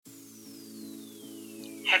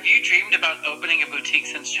Have you dreamed about opening a boutique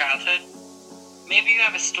since childhood? Maybe you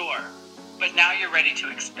have a store, but now you're ready to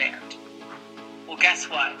expand. Well, guess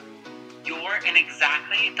what? You're in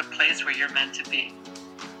exactly the place where you're meant to be.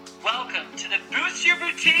 Welcome to the Boost Your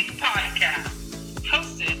Boutique podcast,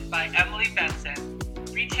 hosted by Emily Benson,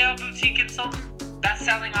 retail boutique consultant,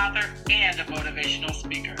 best-selling author, and a motivational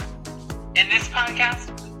speaker. In this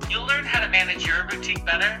podcast, you'll learn how to manage your boutique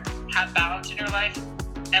better, have balance in your life,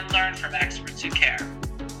 and learn from experts who care.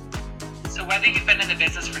 So whether you've been in the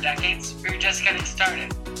business for decades or you're just getting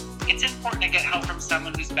started, it's important to get help from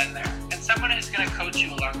someone who's been there and someone who's going to coach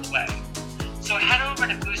you along the way. So head over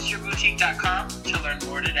to boostyourboutique.com to learn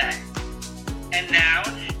more today. And now,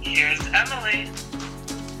 here's Emily.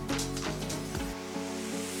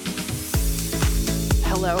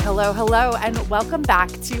 Hello, and welcome back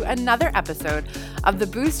to another episode of the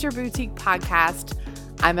Boost Your Boutique podcast.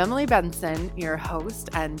 I'm Emily Benson, your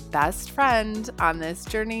host and best friend on this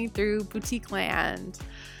journey through boutique land.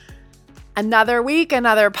 Another week,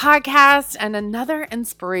 another podcast, and another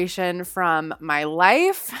inspiration from my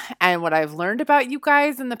life and what I've learned about you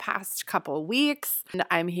guys in the past couple weeks. And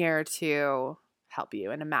I'm here to help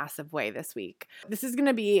you in a massive way this week. This is going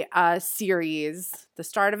to be a series, the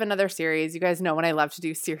start of another series. You guys know when I love to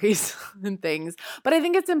do series and things, but I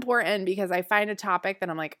think it's important because I find a topic that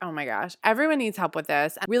I'm like, oh my gosh, everyone needs help with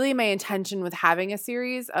this. And really my intention with having a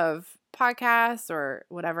series of podcasts or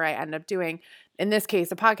whatever I end up doing, in this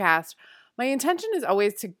case, a podcast, my intention is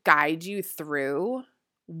always to guide you through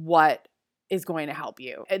what is going to help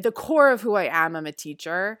you. At the core of who I am, I'm a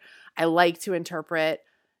teacher. I like to interpret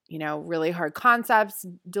really hard concepts,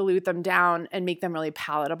 dilute them down and make them really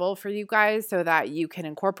palatable for you guys so that you can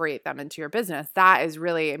incorporate them into your business. That is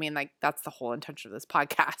really, that's the whole intention of this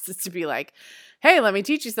podcast is to be like, hey, let me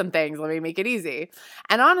teach you some things. Let me make it easy.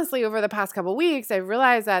 And honestly, over the past couple of weeks, I've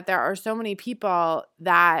realized that there are so many people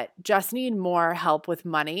that just need more help with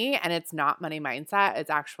money, and it's not money mindset. It's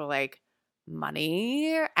actual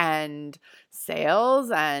money and sales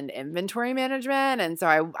and inventory management. And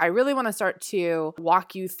so I really want to start to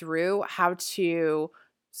walk you through how to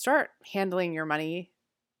start handling your money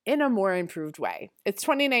in a more improved way. It's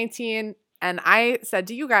 2019. And I said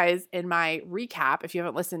to you guys in my recap, if you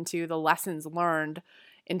haven't listened to the lessons learned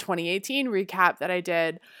in 2018 recap that I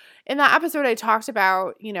did, in that episode, I talked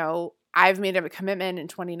about, I've made a commitment in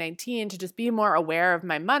 2019 to just be more aware of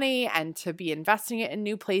my money and to be investing it in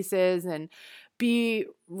new places and be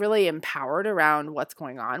really empowered around what's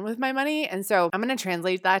going on with my money. And so I'm going to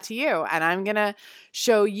translate that to you, and I'm going to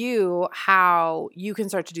show you how you can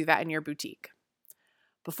start to do that in your boutique.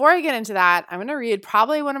 Before I get into that, I'm going to read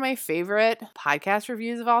probably one of my favorite podcast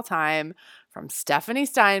reviews of all time from Stephanie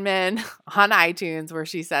Steinman on iTunes, where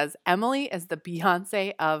she says, Emily is the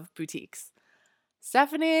Beyonce of boutiques.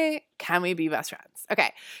 Stephanie, can we be best friends?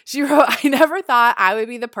 Okay. She wrote, I never thought I would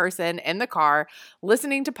be the person in the car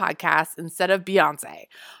listening to podcasts instead of Beyonce,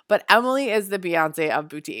 but Emily is the Beyonce of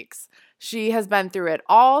boutiques. She has been through it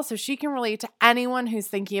all, so she can relate to anyone who's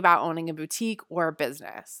thinking about owning a boutique or a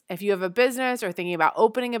business. If you have a business or thinking about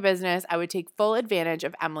opening a business, I would take full advantage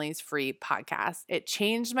of Emily's free podcast. It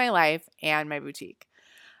changed my life and my boutique.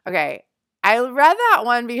 Okay. I read that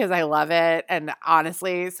one because I love it. And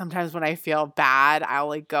honestly, sometimes when I feel bad,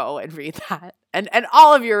 I'll go and read that and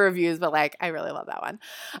all of your reviews, but I really love that one.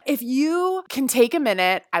 If you can take a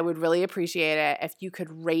minute, I would really appreciate it if you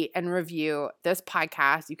could rate and review this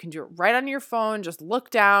podcast. You can do it right on your phone. Just look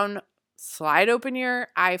down, slide open your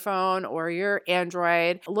iPhone or your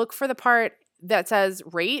Android, look for the part that says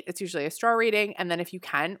rate. It's usually a star rating. And then if you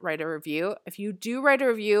can, write a review. If you do write a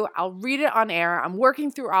review, I'll read it on air. I'm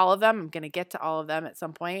working through all of them. I'm going to get to all of them at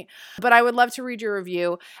some point. But I would love to read your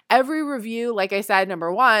review. Every review, like I said,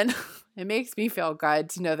 number one, it makes me feel good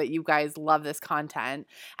to know that you guys love this content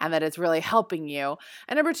and that it's really helping you.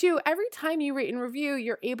 And number two, every time you rate and review,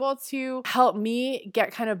 you're able to help me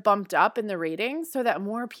get kind of bumped up in the ratings so that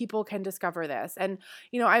more people can discover this. And,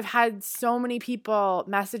 I've had so many people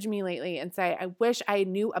message me lately and say, I wish I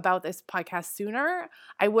knew about this podcast sooner.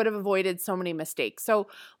 I would have avoided so many mistakes. So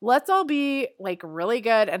let's all be really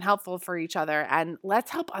good and helpful for each other. And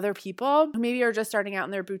let's help other people who maybe are just starting out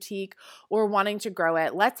in their boutique or wanting to grow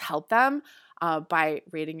it. Let's help them by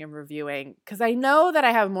rating and reviewing, because I know that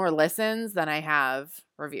I have more listens than I have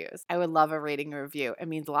reviews. I would love a rating and review. It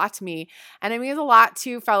means a lot to me, and it means a lot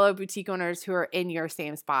to fellow boutique owners who are in your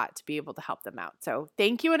same spot to be able to help them out. So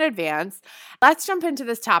thank you in advance. Let's jump into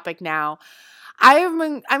this topic now. I'm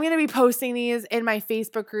going to be posting these in my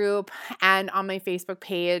Facebook group and on my Facebook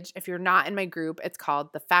page. If you're not in my group, it's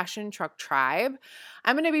called the Fashion Truck Tribe.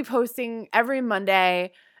 I'm going to be posting every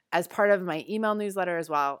Monday as part of my email newsletter as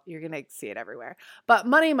well. You're going to see it everywhere. But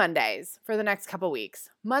Money Mondays for the next couple weeks.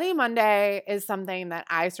 Money Monday is something that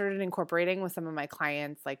I started incorporating with some of my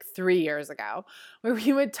clients like 3 years ago, where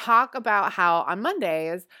we would talk about how on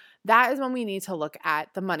Mondays, that is when we need to look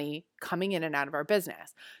at the money coming in and out of our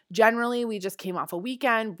business. Generally, we just came off a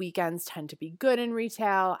weekend. Weekends tend to be good in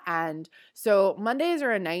retail. And so Mondays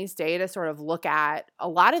are a nice day to sort of look at a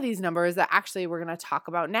lot of these numbers that actually we're going to talk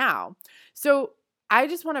about now. So I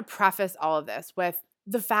just want to preface all of this with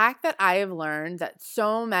the fact that I have learned that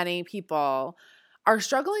so many people are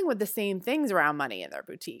struggling with the same things around money in their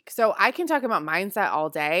boutique. So I can talk about mindset all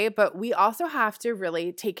day, but we also have to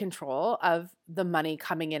really take control of the money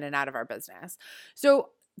coming in and out of our business. So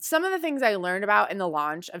some of the things I learned about in the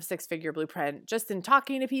launch of Six Figure Blueprint, just in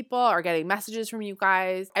talking to people or getting messages from you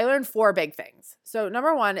guys, I learned 4 big things. So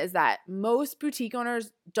number 1 is that most boutique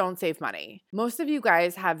owners don't save money. Most of you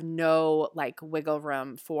guys have no like wiggle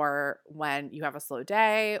room for when you have a slow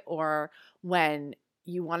day or when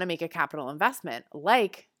you want to make a capital investment,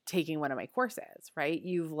 like taking one of my courses, right?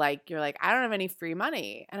 You're like, I don't have any free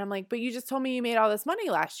money. And I'm like, but you just told me you made all this money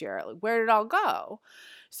last year. Like, where did it all go?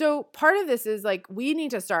 So part of this is like, we need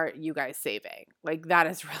to start you guys saving. Like that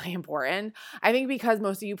is really important. I think because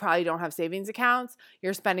most of you probably don't have savings accounts,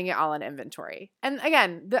 you're spending it all on inventory. And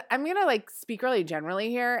again, I'm going to like speak really generally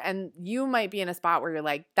here. And you might be in a spot where you're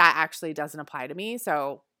like, that actually doesn't apply to me.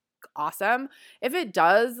 So awesome. If it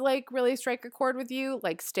does like really strike a chord with you,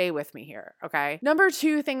 like stay with me here. Okay. Number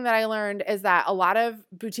 2 thing that I learned is that a lot of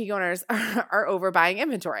boutique owners are overbuying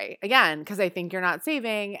inventory again, because I think you're not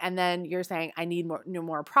saving. And then you're saying, I need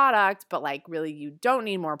more product, but like really you don't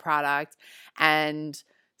need more product. And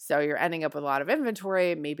so you're ending up with a lot of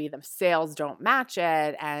inventory. Maybe the sales don't match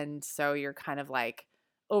it. And so you're kind of like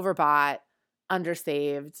overbought,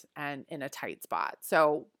 undersaved, and in a tight spot.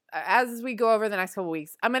 So as we go over the next couple of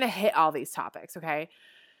weeks, I'm going to hit all these topics, okay?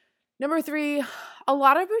 Number 3, a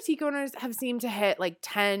lot of boutique owners have seemed to hit like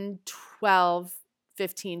 10, 12,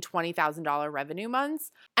 15, $20,000 revenue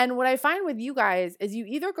months. And what I find with you guys is you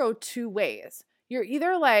either go 2 ways. You're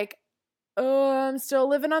either like, oh, I'm still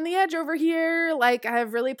living on the edge over here. Like I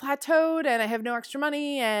have really plateaued and I have no extra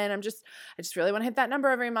money and I just really want to hit that number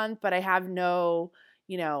every month, but I have no,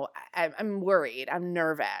 I'm worried. I'm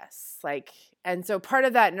nervous. And so part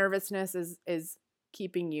of that nervousness is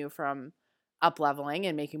keeping you from up leveling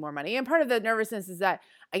and making more money. And part of the nervousness is that,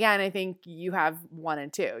 again, I think you have 1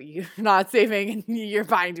 and 2. You're not saving and you're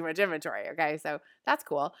buying too much inventory. Okay. So that's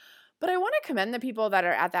cool. But I want to commend the people that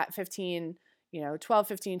are at that 15, 12,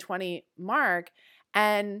 15, 20 mark.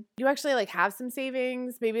 And you actually like have some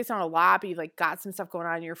savings. Maybe it's not a lot, but you've like got some stuff going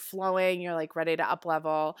on. You're flowing. You're like ready to up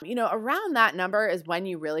level. Around that number is when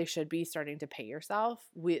you really should be starting to pay yourself.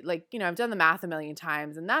 I've done the math a million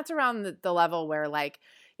times, and that's around the level where I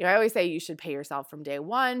always say you should pay yourself from day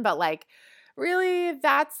 1, but like really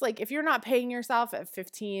that's like if you're not paying yourself at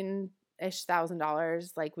 $15,000,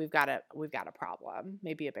 like we've got a problem,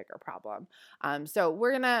 maybe a bigger problem. So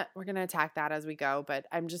we're gonna attack that as we go, but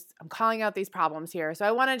I'm calling out these problems here. So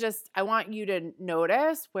I want you to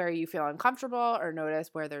notice where you feel uncomfortable, or notice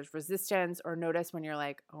where there's resistance, or notice when you're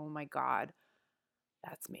like, oh my God,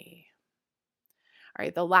 that's me. All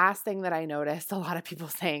right. The last thing that I noticed a lot of people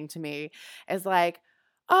saying to me is like,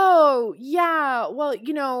 oh yeah, well,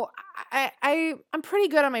 I'm pretty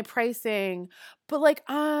good on my pricing, but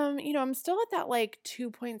I'm still at that like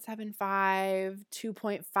 2.75,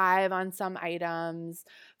 2.5 on some items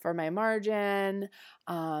for my margin.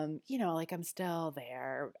 I'm still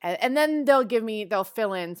there. And then they'll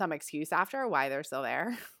fill in some excuse after why they're still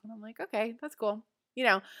there. And I'm like, okay, that's cool.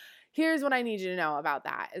 Here's what I need you to know about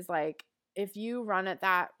that is like, if you run at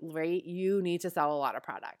that rate, you need to sell a lot of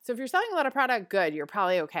product. So if you're selling a lot of product, good, you're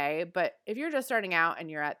probably okay. But if you're just starting out and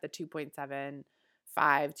you're at the 2.75,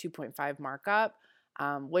 2.5 markup,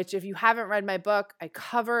 which if you haven't read my book, I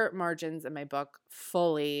cover margins in my book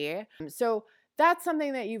fully. So that's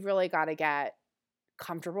something that you've really got to get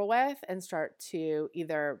comfortable with and start to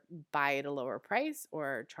either buy at a lower price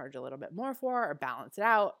or charge a little bit more for, or balance it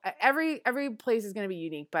out. Every place is going to be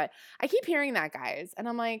unique, but I keep hearing that, guys. And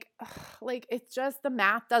I'm like, it's just the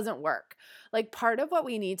math doesn't work. Like part of what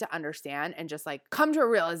we need to understand and just like come to a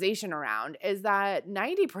realization around is that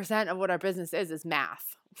 90% of what our business is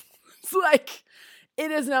math. It's like, it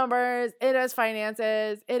is numbers, it is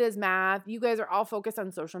finances, it is math. You guys are all focused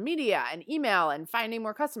on social media and email and finding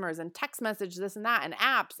more customers and text message, this and that, and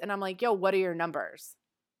apps. And I'm like, yo, what are your numbers?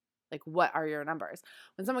 Like, what are your numbers?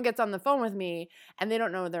 When someone gets on the phone with me and they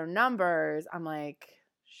don't know their numbers, I'm like,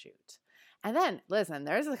 shoot. And then listen,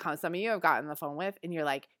 there's some of you I've gotten on the phone with and you're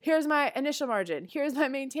like, here's my initial margin, here's my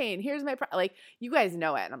maintain, here's my, like, you guys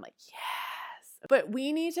know it. And I'm like, yes. But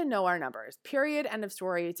we need to know our numbers, period, end of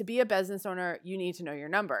story. To be a business owner, you need to know your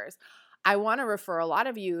numbers. I want to refer a lot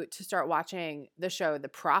of you to start watching the show, The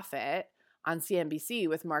Profit, on CNBC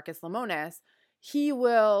with Marcus Lemonis. He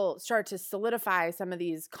will start to solidify some of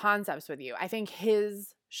these concepts with you. I think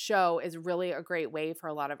his show is really a great way for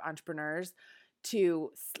a lot of entrepreneurs to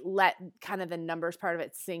let kind of the numbers part of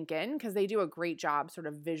it sink in, because they do a great job sort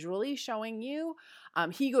of visually showing you.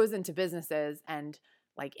 He goes into businesses and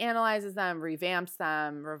like analyzes them, revamps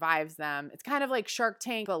them, revives them. It's kind of like Shark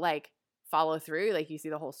Tank, but like follow through, like you see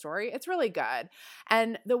the whole story. It's really good.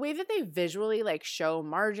 And the way that they visually like show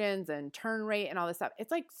margins and turn rate and all this stuff,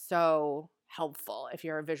 it's like so helpful if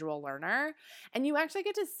you're a visual learner, and you actually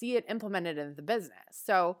get to see it implemented in the business.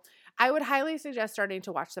 So I would highly suggest starting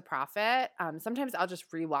to watch The Profit. Sometimes I'll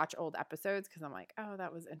just rewatch old episodes because I'm like, oh,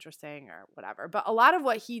 that was interesting or whatever. But a lot of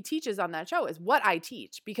what he teaches on that show is what I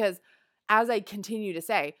teach, because as I continue to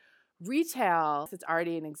say, retail is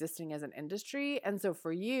already existing as an industry. And so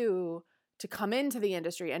for you to come into the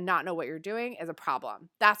industry and not know what you're doing is a problem.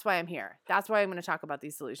 That's why I'm here. That's why I'm going to talk about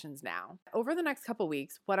these solutions now. Over the next couple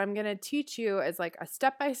weeks, what I'm going to teach you is like a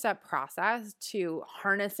step-by-step process to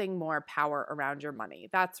harnessing more power around your money.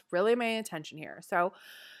 That's really my intention here. So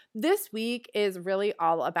this week is really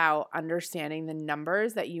all about understanding the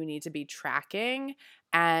numbers that you need to be tracking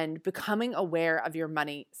and becoming aware of your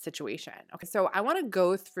money situation. Okay, so I want to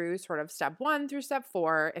go through sort of step 1 through step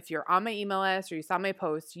 4. If you're on my email list or you saw my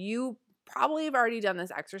post, you probably have already done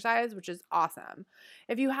this exercise, which is awesome.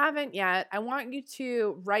 If you haven't yet, I want you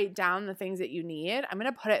to write down the things that you need. I'm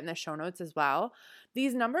going to put it in the show notes as well.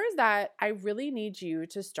 These numbers that I really need you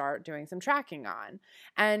to start doing some tracking on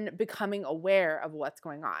and becoming aware of what's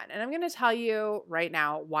going on. And I'm going to tell you right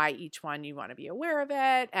now why each one you want to be aware of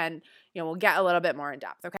it. And, we'll get a little bit more in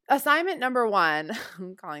depth. Okay. Assignment number 1,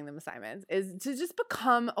 I'm calling them assignments, is to just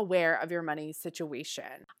become aware of your money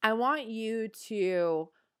situation. I want you to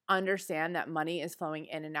understand that money is flowing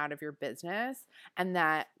in and out of your business, and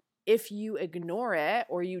that if you ignore it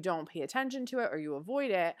or you don't pay attention to it or you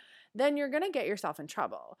avoid it, then you're going to get yourself in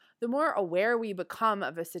trouble. The more aware we become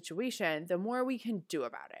of a situation, the more we can do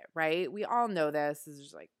about it, right? We all know this. This is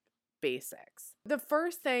just like basics. The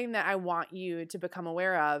first thing that I want you to become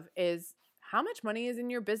aware of is how much money is in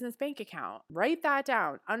your business bank account. Write that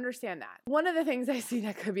down. Understand that. One of the things I see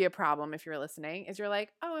that could be a problem if you're listening is you're like,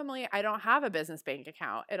 oh, Emily, I don't have a business bank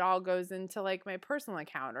account. It all goes into like my personal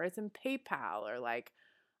account, or it's in PayPal, or like,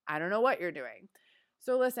 I don't know what you're doing.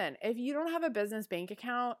 So listen, if you don't have a business bank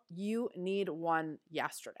account, you need one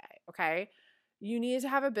yesterday, okay? You need to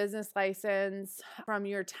have a business license from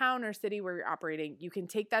your town or city where you're operating. You can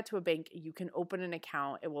take that to a bank. You can open an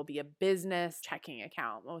account. It will be a business checking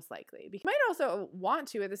account, most likely. You might also want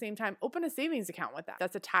to, at the same time, open a savings account with that.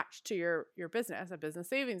 That's attached to your business, a business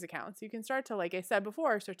savings account. So you can start to, like I said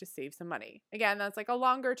before, start to save some money. Again, that's like a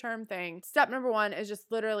longer term thing. Step number 1 is just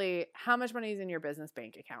literally how much money is in your business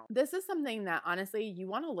bank account. This is something that honestly you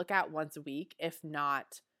want to look at once a week, if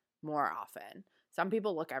not more often. Some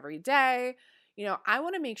people look every day. I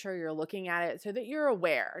want to make sure you're looking at it so that you're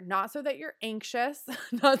aware, not so that you're anxious,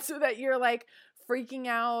 not so that you're like freaking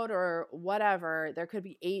out or whatever. There could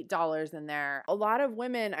be $8 in there. A lot of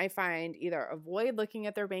women, I find, either avoid looking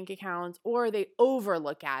at their bank accounts or they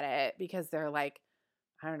overlook at it because they're like,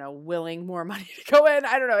 I don't know, willing more money to go in.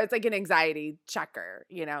 I don't know. It's like an anxiety checker,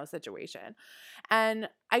 situation. And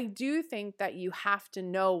I do think that you have to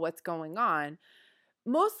know what's going on.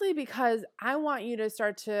 Mostly because I want you to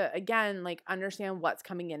start to, again, like understand what's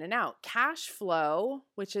coming in and out. Cash flow,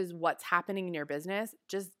 which is what's happening in your business,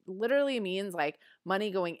 just literally means like money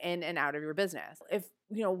going in and out of your business. If,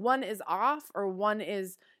 one is off or one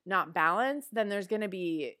is not balanced, then there's going to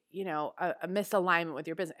be, a misalignment with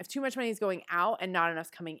your business. If too much money is going out and not enough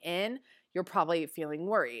coming in, you're probably feeling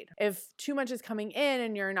worried. If too much is coming in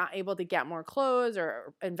and you're not able to get more clothes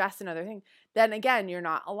or invest in other things, then again, you're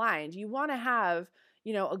not aligned. You want to have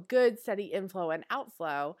a good steady inflow and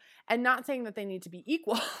outflow, and not saying that they need to be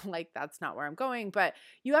equal. Like that's not where I'm going, but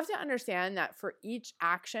you have to understand that for each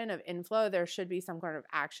action of inflow, there should be some kind of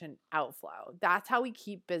action outflow. That's how we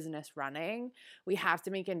keep business running. We have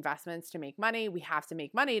to make investments to make money. We have to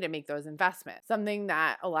make money to make those investments. Something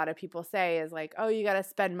that a lot of people say is like, oh, you got to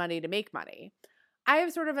spend money to make money. I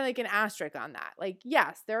have sort of like an asterisk on that. Like,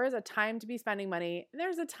 yes, there is a time to be spending money.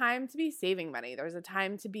 There's a time to be saving money. There's a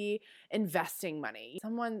time to be investing money.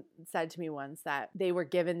 Someone said to me once that they were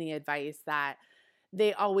given the advice that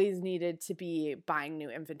they always needed to be buying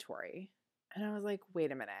new inventory. And I was like,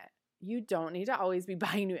 wait a minute. you don't need to always be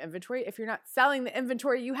buying new inventory if you're not selling the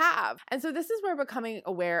inventory you have. And so this is where becoming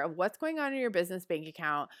aware of what's going on in your business bank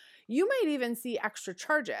account. You might even see extra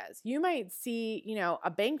charges. You might see, a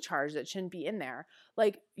bank charge that shouldn't be in there.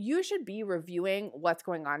 Like, you should be reviewing what's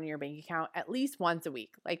going on in your bank account at least once a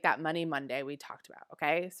week, like that Money Monday we talked about,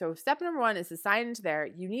 okay? So step number 1 is to sign into there.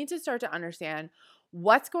 You need to start to understand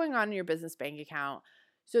what's going on in your business bank account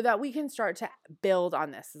so that we can start to build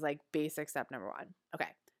on this. Is like basic step number 1. Okay.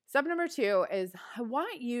 Step number 2 is I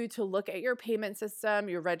want you to look at your payment system,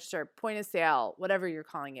 your register, point of sale, whatever you're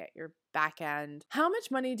calling it, your back end. How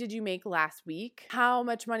much money did you make last week? How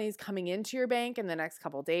much money is coming into your bank in the next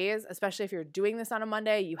couple days? Especially if you're doing this on a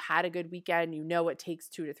Monday, you had a good weekend, it takes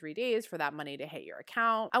 2 to 3 days for that money to hit your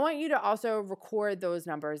account. I want you to also record those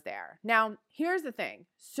numbers there. Now, here's the thing.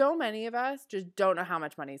 So many of us just don't know how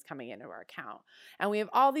much money is coming into our account. And we have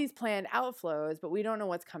all these planned outflows, but we don't know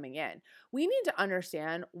what's coming in. We need to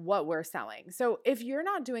understand what we're selling. So if you're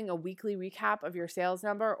not doing a weekly recap of your sales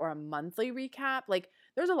number or a monthly recap, like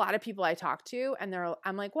there's a lot of people I talk to and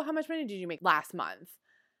I'm like, well, how much money did you make last month?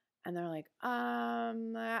 And they're like, I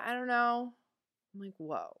don't know. I'm like,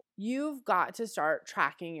 whoa, you've got to start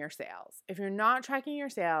tracking your sales. If you're not tracking your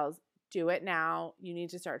sales, do it now. You need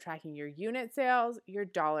to start tracking your unit sales, your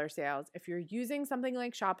dollar sales. If you're using something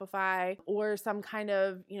like Shopify or some kind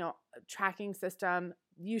of, tracking system,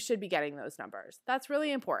 you should be getting those numbers. That's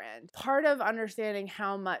really important. Part of understanding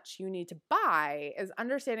how much you need to buy is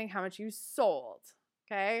understanding how much you sold.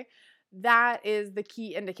 Okay. That is the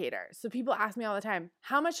key indicator. So people ask me all the time,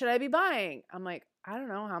 how much should I be buying? I'm like, I don't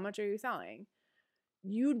know. How much are you selling?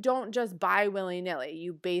 You don't just buy willy-nilly.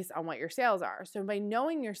 You base on what your sales are. So by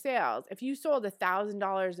knowing your sales, if you sold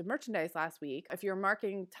 $1,000 of merchandise last week, if you're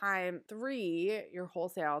marking time 3, your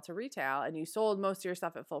wholesale to retail, and you sold most of your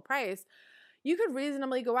stuff at full price, you could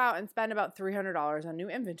reasonably go out and spend about $300 on new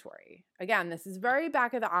inventory. Again, this is very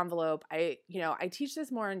back of the envelope. I teach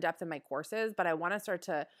this more in depth in my courses, but I want to start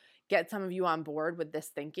to get some of you on board with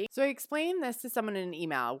this thinking. So I explained this to someone in an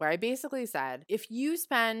email where I basically said, if you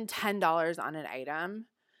spend $10 on an item,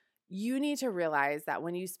 you need to realize that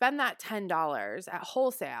when you spend that $10 at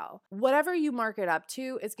wholesale, whatever you mark it up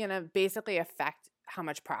to is going to basically affect how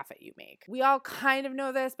much profit you make. We all kind of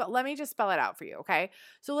know this, but let me just spell it out for you, okay?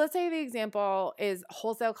 So let's say the example is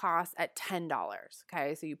wholesale costs at $10,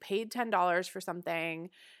 okay? So you paid $10 for something.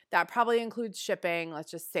 That probably includes shipping. Let's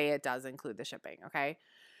just say it does include the shipping, okay?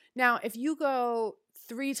 Now, if you go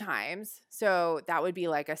 3 times, so that would be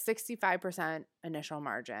like a 65% initial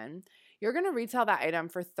margin, you're going to retail that item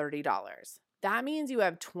for $30. That means you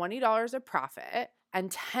have $20 of profit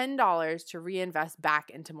and $10 to reinvest back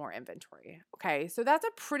into more inventory. Okay, so that's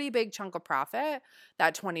a pretty big chunk of profit,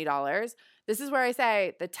 that $20. This is where I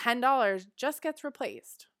say the $10 just gets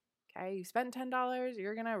replaced. Okay, you spent $10,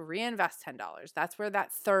 you're going to reinvest $10. That's where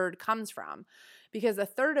that third comes from, because a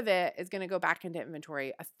third of it is going to go back into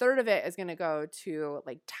inventory. A third of it is going to go to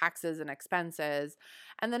like taxes and expenses.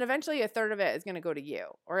 And then eventually a third of it is going to go to you,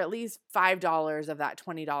 or at least $5 of that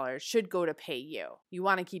 $20 should go to pay you. You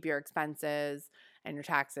want to keep your expenses and your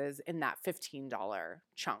taxes in that $15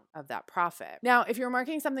 chunk of that profit. Now, if you're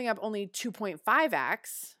marking something up only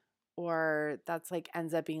 2.5x, or that's like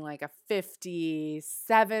ends up being like a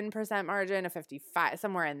 57% margin, a 55,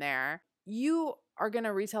 somewhere in there, you are going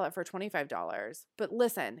to retail it for $25. But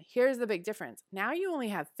listen, here's the big difference. Now you only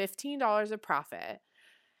have $15 of profit,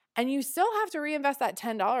 and you still have to reinvest that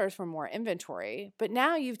 $10 for more inventory, but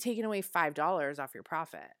now you've taken away $5 off your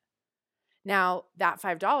profit. Now, that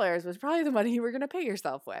 $5 was probably the money you were going to pay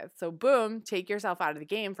yourself with. So boom, take yourself out of the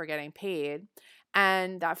game for getting paid.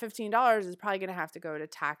 And that $15 is probably going to have to go to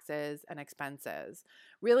taxes and expenses.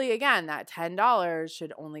 Really, again, that $10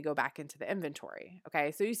 should only go back into the inventory.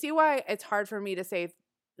 Okay, so you see why it's hard for me to say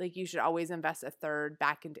like you should always invest a third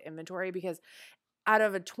back into inventory, because out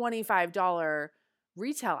of a $25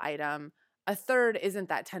 retail item, a third isn't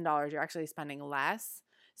that $10. You're actually spending less.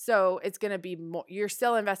 So it's going to be more, you're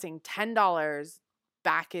still investing $10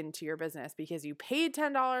 back into your business because you paid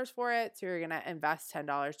 $10 for it. So you're going to invest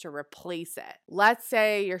 $10 to replace it. Let's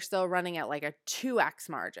say you're still running at like a 2x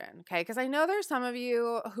margin. Okay. Because I know there's some of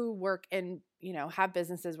you who work in, have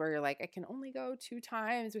businesses where you're like, I can only go 2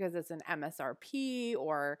 times because it's an MSRP,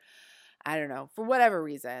 or I don't know, for whatever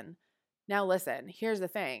reason. Now listen, here's the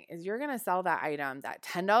thing is you're going to sell that item, that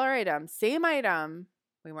 $10 item, same item,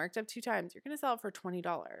 we marked up 2 times, you're going to sell it for $20.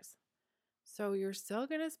 So you're still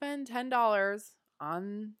going to spend $10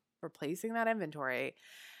 on replacing that inventory.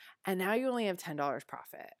 And now you only have $10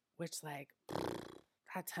 profit, which like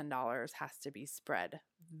that $10 has to be spread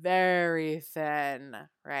very thin,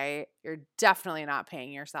 right? You're definitely not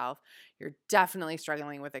paying yourself. You're definitely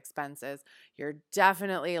struggling with expenses. You're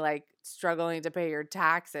definitely like struggling to pay your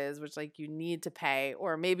taxes, which like you need to pay,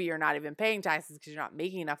 or maybe you're not even paying taxes because you're not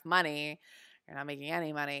making enough money. You're not making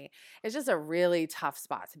any money. It's just a really tough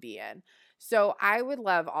spot to be in. So I would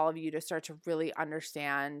love all of you to start to really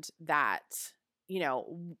understand that,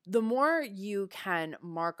 the more you can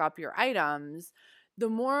mark up your items, the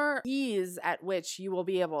more ease at which you will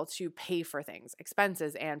be able to pay for things,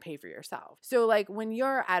 expenses, and pay for yourself. So like when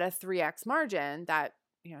you're at a 3x margin, that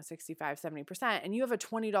 65, 70%, and you have a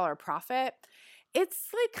 $20 profit, it's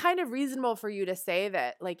like kind of reasonable for you to say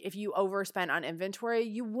that like if you overspent on inventory,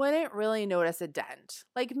 you wouldn't really notice a dent.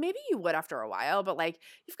 Like maybe you would after a while, but like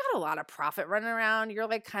you've got a lot of profit running around. You're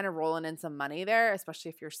like kind of rolling in some money there, especially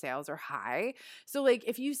if your sales are high. So like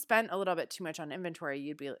if you spent a little bit too much on inventory,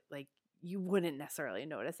 you'd be like, you wouldn't necessarily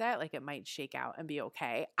notice it. Like it might shake out and be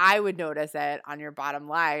okay. I would notice it on your bottom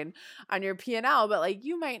line, on your P&L, but like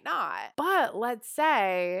you might not. But let's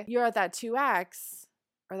say you're at that 2x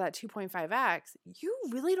or that 2.5x, you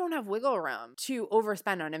really don't have wiggle room to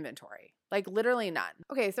overspend on inventory. Like literally none.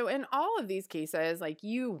 Okay, so in all of these cases, like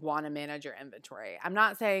you want to manage your inventory. I'm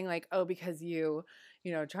not saying like, oh, because you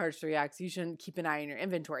charge 3x, you shouldn't keep an eye on your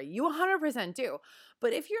inventory. You 100% do.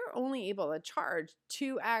 But if you're only able to charge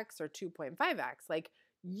 2x or 2.5x, like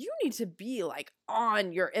you need to be like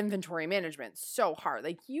on your inventory management so hard.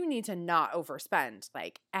 Like you need to not overspend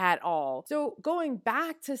like at all. So going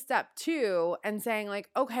back to step 2 and saying like,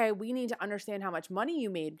 okay, we need to understand how much money you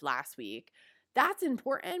made last week. That's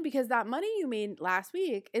important because that money you made last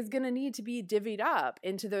week is going to need to be divvied up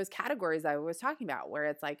into those categories I was talking about, where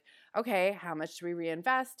it's like, okay, how much do we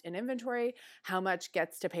reinvest in inventory? How much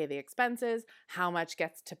gets to pay the expenses? How much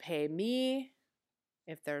gets to pay me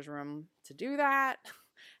if there's room to do that?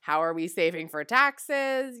 How are we saving for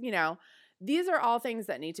taxes? These are all things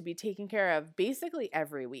that need to be taken care of basically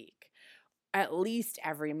every week, at least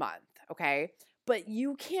every month, okay? But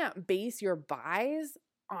you can't base your buys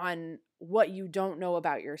on what you don't know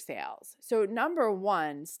about your sales. So number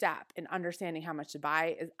 1 step in understanding how much to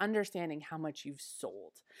buy is understanding how much you've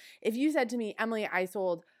sold. If you said to me, Emily, I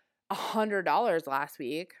sold $100 last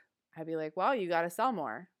week, I'd be like, well, you got to sell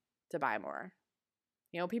more to buy more.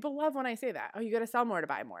 People love when I say that. Oh, you got to sell more to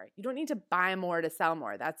buy more. You don't need to buy more to sell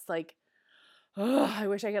more. That's like, I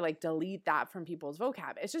wish I could like delete that from people's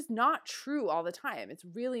vocab. It's just not true all the time. It's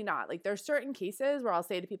really not. Like there's certain cases where I'll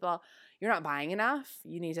say to people, you're not buying enough.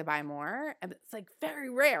 You need to buy more. And it's like very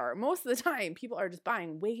rare. Most of the time, people are just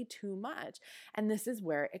buying way too much. And this is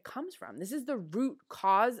where it comes from. This is the root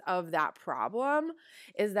cause of that problem,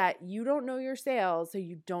 is that you don't know your sales, so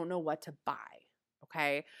you don't know what to buy.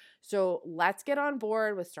 Okay. So let's get on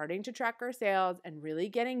board with starting to track our sales and really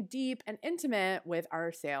getting deep and intimate with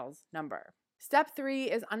our sales number. Step 3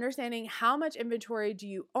 is understanding how much inventory do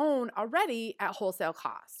you own already at wholesale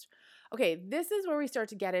cost. Okay, this is where we start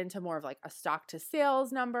to get into more of like a stock to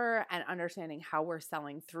sales number and understanding how we're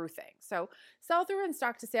selling through things. So sell through and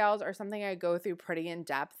stock to sales are something I go through pretty in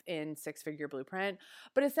depth in 6-Figure Blueprint,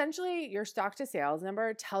 but essentially your stock to sales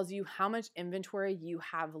number tells you how much inventory you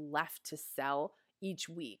have left to sell each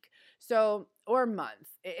week. So, or month.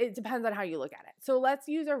 It depends on how you look at it. So let's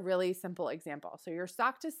use a really simple example. So your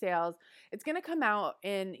stock to sales, it's going to come out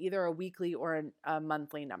in either a weekly or a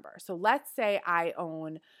monthly number. So let's say I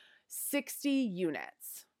own 60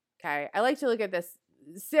 units. Okay. I like to look at this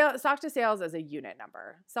stock to sales as a unit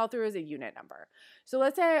number. Sell through as a unit number. So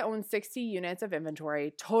let's say I own 60 units of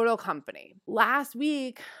inventory, total company. Last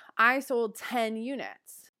week, I sold 10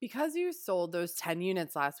 units. Because you sold those 10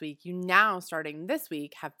 units last week, you now, starting this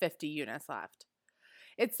week, have 50 units left.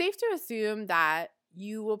 It's safe to assume that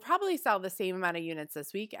you will probably sell the same amount of units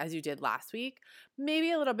this week as you did last week, maybe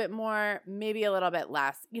a little bit more, maybe a little bit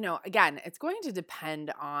less. Again, it's going to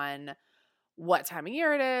depend on what time of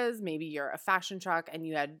year it is. Maybe you're a fashion truck and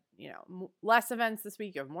you had, less events this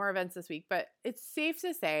week, you have more events this week, but it's safe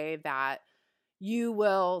to say that you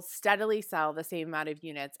will steadily sell the same amount of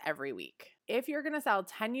units every week. If you're going to sell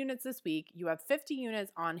 10 units this week, you have 50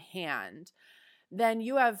 units on hand, then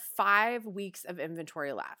you have 5 weeks of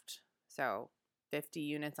inventory left. So 50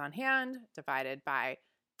 units on hand divided by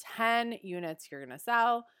 10 units you're going to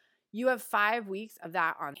sell, you have 5 weeks of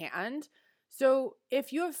that on hand. So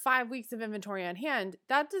if you have 5 weeks of inventory on hand,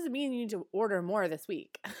 that doesn't mean you need to order more this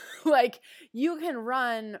week. Like you can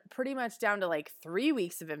run pretty much down to like 3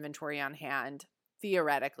 weeks of inventory on hand,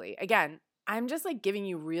 theoretically. Again, I'm just like giving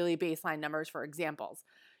you really baseline numbers for examples.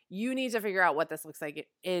 You need to figure out what this looks like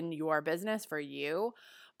in your business for you.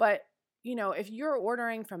 But if you're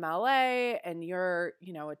ordering from LA and you're,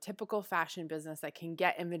 a typical fashion business that can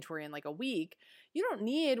get inventory in like a week, you don't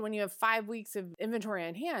need, when you have 5 weeks of inventory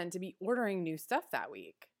on hand, to be ordering new stuff that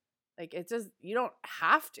week. Like you don't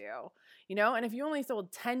have to, and if you only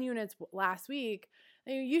sold 10 units last week,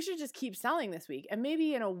 then you should just keep selling this week. And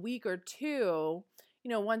maybe in a week or two,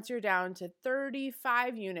 once you're down to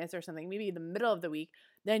 35 units or something, maybe in the middle of the week,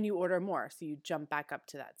 then you order more. So you jump back up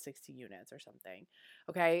to that 60 units or something.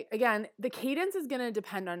 Okay. Again, the cadence is going to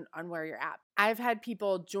depend on where you're at. I've had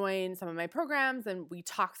people join some of my programs and we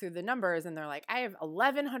talk through the numbers and they're like, I have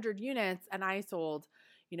 1,100 units and I sold,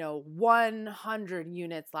 100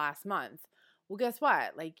 units last month. Well, guess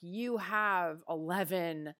what? Like you have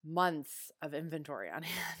 11 months of inventory on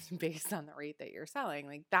hand based on the rate that you're selling.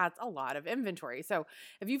 Like that's a lot of inventory. So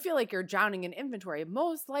if you feel like you're drowning in inventory,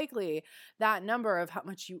 most likely that number of how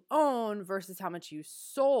much you own versus how much you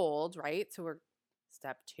sold, right? So we're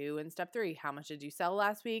step 2 and step 3. How much did you sell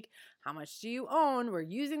last week? How much do you own? We're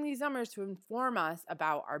using these numbers to inform us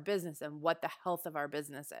about our business and what the health of our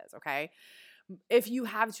business is, okay? If you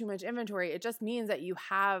have too much inventory, it just means that you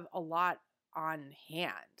have a lot on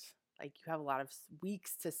hand. Like you have a lot of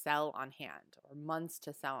weeks to sell on hand or months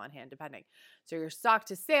to sell on hand, depending. So your stock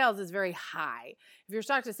to sales is very high. If your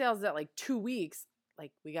stock to sales is at like 2 weeks,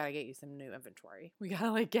 like we got to get you some new inventory. We got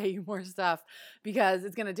to like get you more stuff because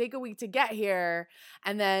it's going to take a week to get here.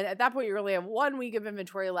 And then at that point, you really have 1 week of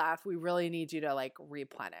inventory left. We really need you to like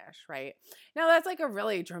replenish, right? Now that's like a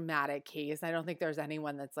really dramatic case. I don't think there's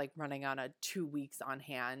anyone that's like running on a 2 weeks on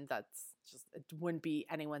hand. That's just, it wouldn't be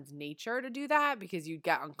anyone's nature to do that because you'd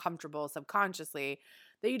get uncomfortable subconsciously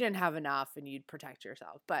that you didn't have enough and you'd protect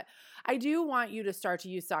yourself. But I do want you to start to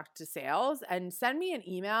use stock to sales and send me an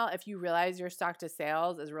email if you realize your stock to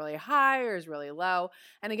sales is really high or is really low.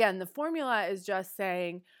 And again, the formula is just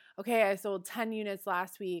saying, okay, I sold 10 units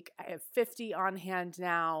last week. I have 50 on hand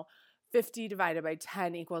now. 50 divided by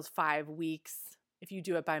 10 equals 5 weeks. If you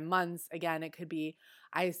do it by months, again, it could be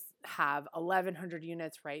I have 1,100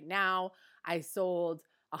 units right now. I sold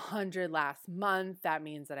 100 last month. That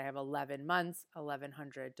means that I have 11 months.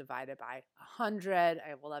 1,100 divided by 100. I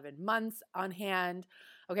have 11 months on hand.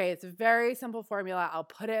 Okay, it's a very simple formula. I'll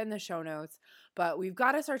put it in the show notes, but we've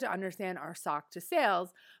got to start to understand our stock to sales,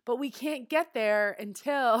 but we can't get there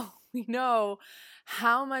until we know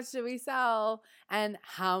how much do we sell and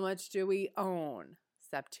how much do we own.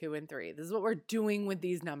 Step 2 and 3. This is what we're doing with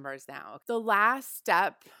these numbers now. The last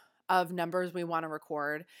step of numbers we want to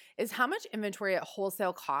record is how much inventory at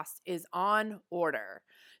wholesale cost is on order.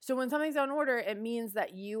 So when something's on order, it means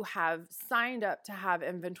that you have signed up to have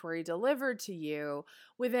inventory delivered to you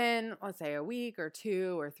within, let's say, a week or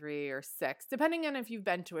 2 or 3 or 6, depending on if you've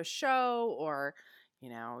been to a show or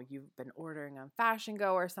you've been ordering on Fashion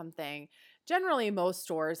Go or something. Generally, most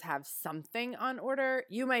stores have something on order.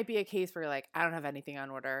 You might be a case where you're like, I don't have anything on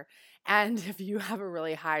order. And if you have a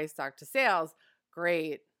really high stock to sales,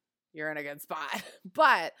 great, you're in a good spot.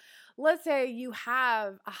 But let's say you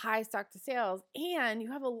have a high stock to sales and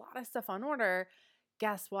you have a lot of stuff on order.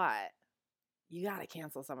 Guess what? You got to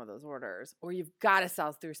cancel some of those orders or you've got to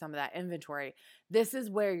sell through some of that inventory. This is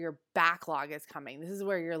where your backlog is coming. This is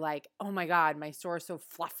where you're like, oh my God, my store is so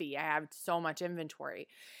fluffy. I have so much inventory.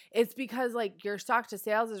 It's because like your stock to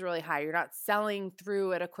sales is really high. You're not selling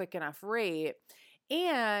through at a quick enough rate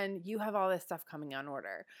and you have all this stuff coming on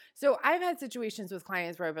order. So I've had situations with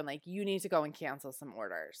clients where I've been like, you need to go and cancel some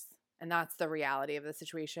orders. And that's the reality of the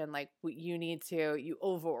situation. Like you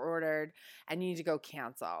over-ordered and you need to go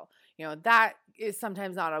cancel. That is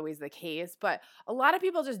sometimes not always the case, but a lot of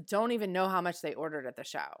people just don't even know how much they ordered at the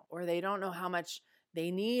show, or they don't know how much they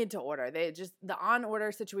need to order. The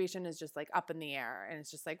on-order situation is just like up in the air. And it's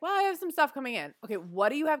just like, well, I have some stuff coming in. Okay, what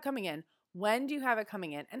do you have coming in? When do you have it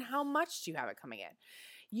coming in? And how much do you have it coming in?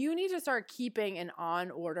 You need to start keeping an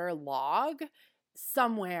on-order log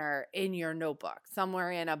somewhere in your notebook,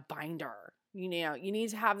 somewhere in a binder. You need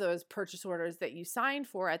to have those purchase orders that you signed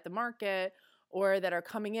for at the market or that are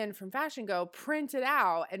coming in from Fashion Go printed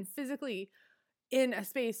out and physically in a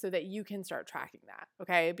space so that you can start tracking that,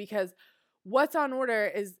 okay? Because what's on order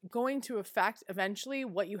is going to affect eventually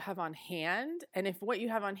what you have on hand. And if what you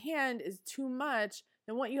have on hand is too much,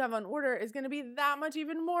 then what you have on order is going to be that much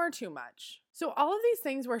even more too much. So all of these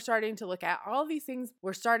things we're starting to look at, all of these things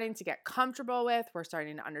we're starting to get comfortable with, we're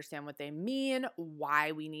starting to understand what they mean,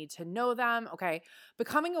 why we need to know them, okay?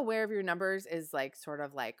 Becoming aware of your numbers is like sort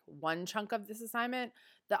of like one chunk of this assignment.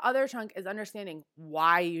 The other chunk is understanding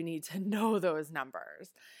why you need to know those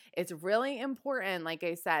numbers. It's really important, like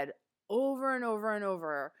I said, over and over and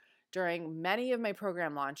over, during many of my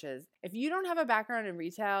program launches. If you don't have a background in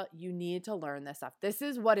retail, you need to learn this stuff. This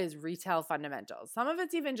is what is retail fundamentals. Some of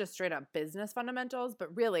it's even just straight up business fundamentals,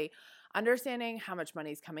 but really understanding how much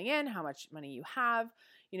money is coming in, how much money you have,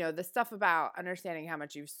 the stuff about understanding how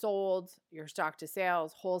much you've sold, your stock to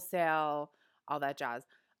sales, wholesale, all that jazz.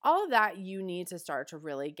 All of that you need to start to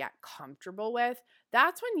really get comfortable with.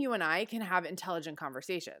 That's when you and I can have intelligent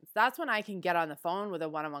conversations. That's when I can get on the phone with a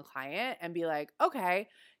one-on-one client and be like, okay,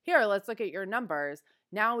 here, let's look at your numbers.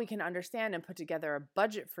 Now we can understand and put together a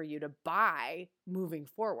budget for you to buy moving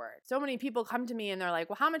forward. So many people come to me and they're like,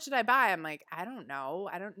 well, how much did I buy? I'm like, I don't know.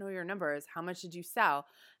 I don't know your numbers. How much did you sell?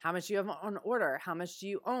 How much do you have on order? How much do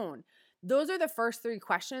you own? Those are the first 3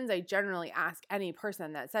 questions I generally ask any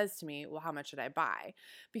person that says to me, well, how much should I buy?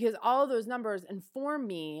 Because all of those numbers inform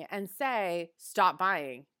me and say, stop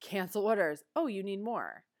buying, cancel orders. Oh, you need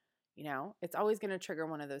more. It's always going to trigger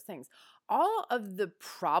one of those things. All of the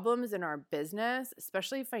problems in our business,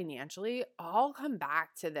 especially financially, all come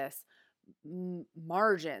back to this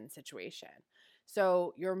margin situation.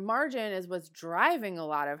 So your margin is what's driving a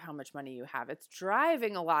lot of how much money you have. It's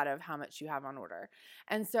driving a lot of how much you have on order.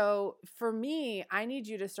 And so for me, I need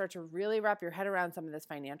you to start to really wrap your head around some of this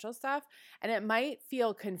financial stuff. And it might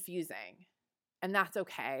feel confusing, and that's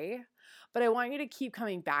okay. But I want you to keep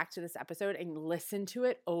coming back to this episode and listen to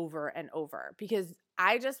it over and over, because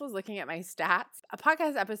I just was looking at my stats. A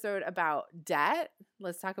podcast episode about debt,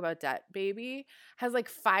 let's talk about debt, baby, has like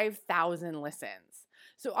 5,000 listens.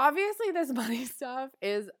 So obviously this money stuff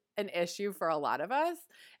is an issue for a lot of us.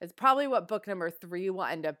 It's probably what book number 3 will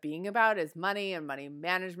end up being about, is money and money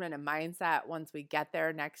management and mindset once we get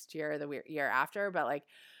there next year, the year after. But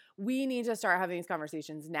we need to start having these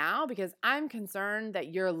conversations now, because I'm concerned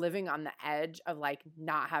that you're living on the edge of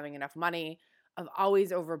not having enough money, of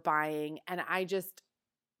always overbuying. And I just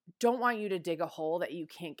don't want you to dig a hole that you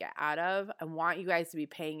can't get out of. I want you guys to be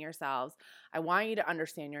paying yourselves. I want you to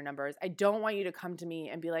understand your numbers. I don't want you to come to me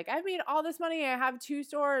and be like, I've made all this money. I have 2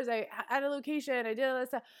 stores. I had a location. I did all this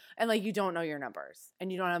stuff. And you don't know your numbers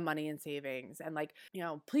and you don't have money in savings. And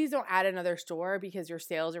please don't add another store because your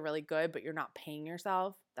sales are really good, but you're not paying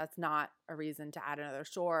yourself. That's not a reason to add another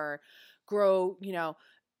store. Grow,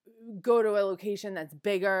 go to a location that's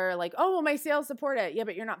bigger. Oh, well, my sales support it. Yeah,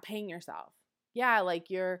 but you're not paying yourself. Yeah,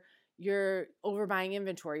 you're overbuying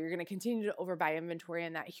inventory. You're going to continue to overbuy inventory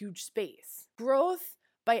in that huge space. Growth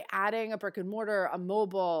by adding a brick and mortar, a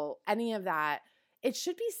mobile, any of that, it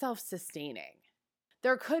should be self-sustaining.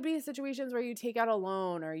 There could be situations where you take out a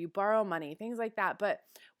loan or you borrow money, things like that. But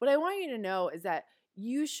what I want you to know is that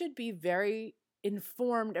you should be very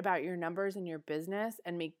informed about your numbers in your business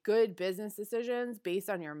and make good business decisions based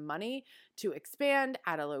on your money to expand,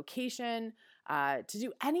 add a location, to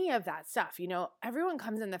do any of that stuff. Everyone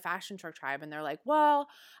comes in the Fashion Truck Tribe and they're like, well,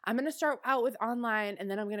 I'm going to start out with online and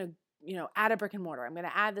then I'm going to, add a brick and mortar. I'm going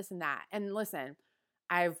to add this and that. And listen,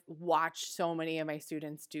 I've watched so many of my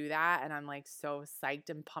students do that, and I'm so psyched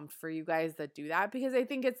and pumped for you guys that do that, because I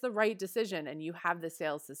think it's the right decision and you have the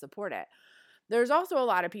sales to support it. There's also a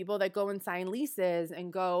lot of people that go and sign leases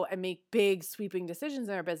and go and make big sweeping decisions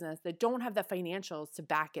in their business that don't have the financials to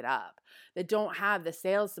back it up, that don't have the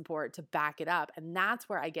sales support to back it up. And that's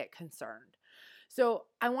where I get concerned. So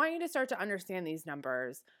I want you to start to understand these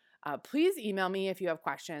numbers. Please email me if you have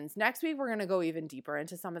questions. Next week, we're going to go even deeper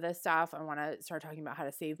into some of this stuff. I want to start talking about how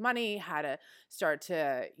to save money, how to start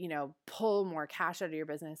to, pull more cash out of your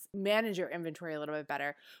business, manage your inventory a little bit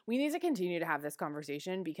better. We need to continue to have this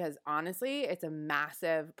conversation because honestly, it's a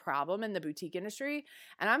massive problem in the boutique industry.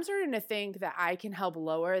 And I'm starting to think that I can help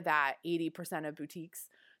lower that 80% of boutiques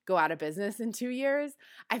go out of business in 2 years.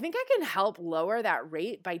 I think I can help lower that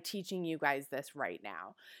rate by teaching you guys this right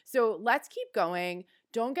now. So let's keep going.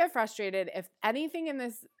 Don't get frustrated. If anything in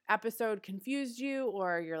this episode confused you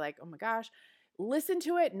or you're like, oh my gosh, listen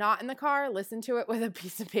to it, not in the car, listen to it with a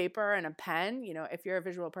piece of paper and a pen. If you're a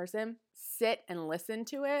visual person, sit and listen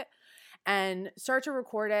to it and start to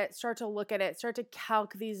record it, start to look at it, start to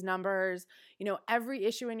calc these numbers. Every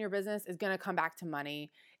issue in your business is going to come back to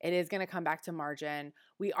money. It is going to come back to margin.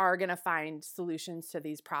 We are going to find solutions to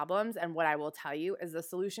these problems. And what I will tell you is the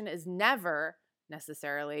solution is never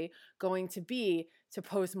necessarily going to be to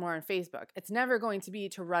post more on Facebook. It's never going to be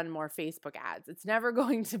to run more Facebook ads. It's never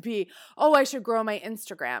going to be, oh, I should grow my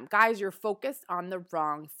Instagram. Guys, you're focused on the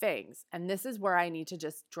wrong things. And this is where I need to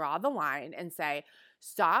just draw the line and say,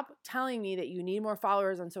 stop telling me that you need more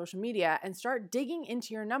followers on social media and start digging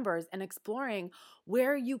into your numbers and exploring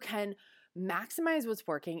where you can maximize what's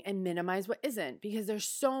working and minimize what isn't, because there's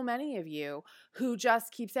so many of you who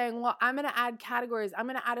just keep saying, well, I'm going to add categories, I'm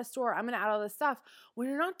going to add a store, I'm going to add all this stuff, when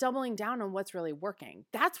you're not doubling down on what's really working.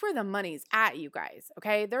 That's where the money's at, you guys,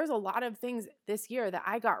 okay? There's a lot of things this year that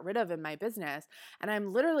I got rid of in my business, and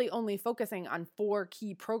I'm literally only focusing on 4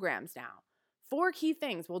 key programs now. 4 key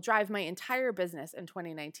things will drive my entire business in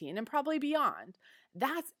 2019 and probably beyond.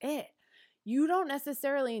 That's it. You don't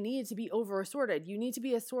necessarily need to be over assorted. You need to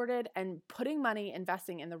be assorted and putting money,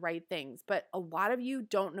 investing in the right things. But a lot of you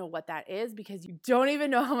don't know what that is because you don't even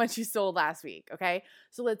know how much you sold last week, okay?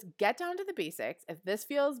 So let's get down to the basics. If this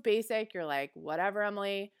feels basic, you're like, whatever,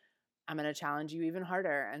 Emily, I'm going to challenge you even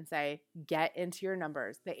harder and say, get into your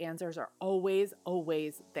numbers. The answers are always,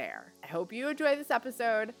 always there. I hope you enjoy this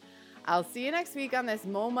episode. I'll see you next week on this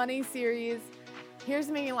Mo Money series. Here's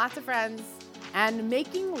to making lots of friends and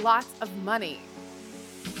making lots of money.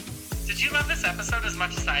 Did you love this episode as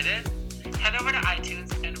much as I did? Head over to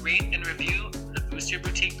iTunes and rate and review the Boost Your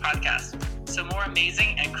Boutique podcast so more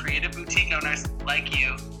amazing and creative boutique owners like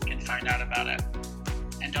you can find out about it.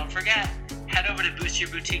 And don't forget, head over to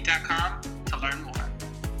boostyourboutique.com to learn more.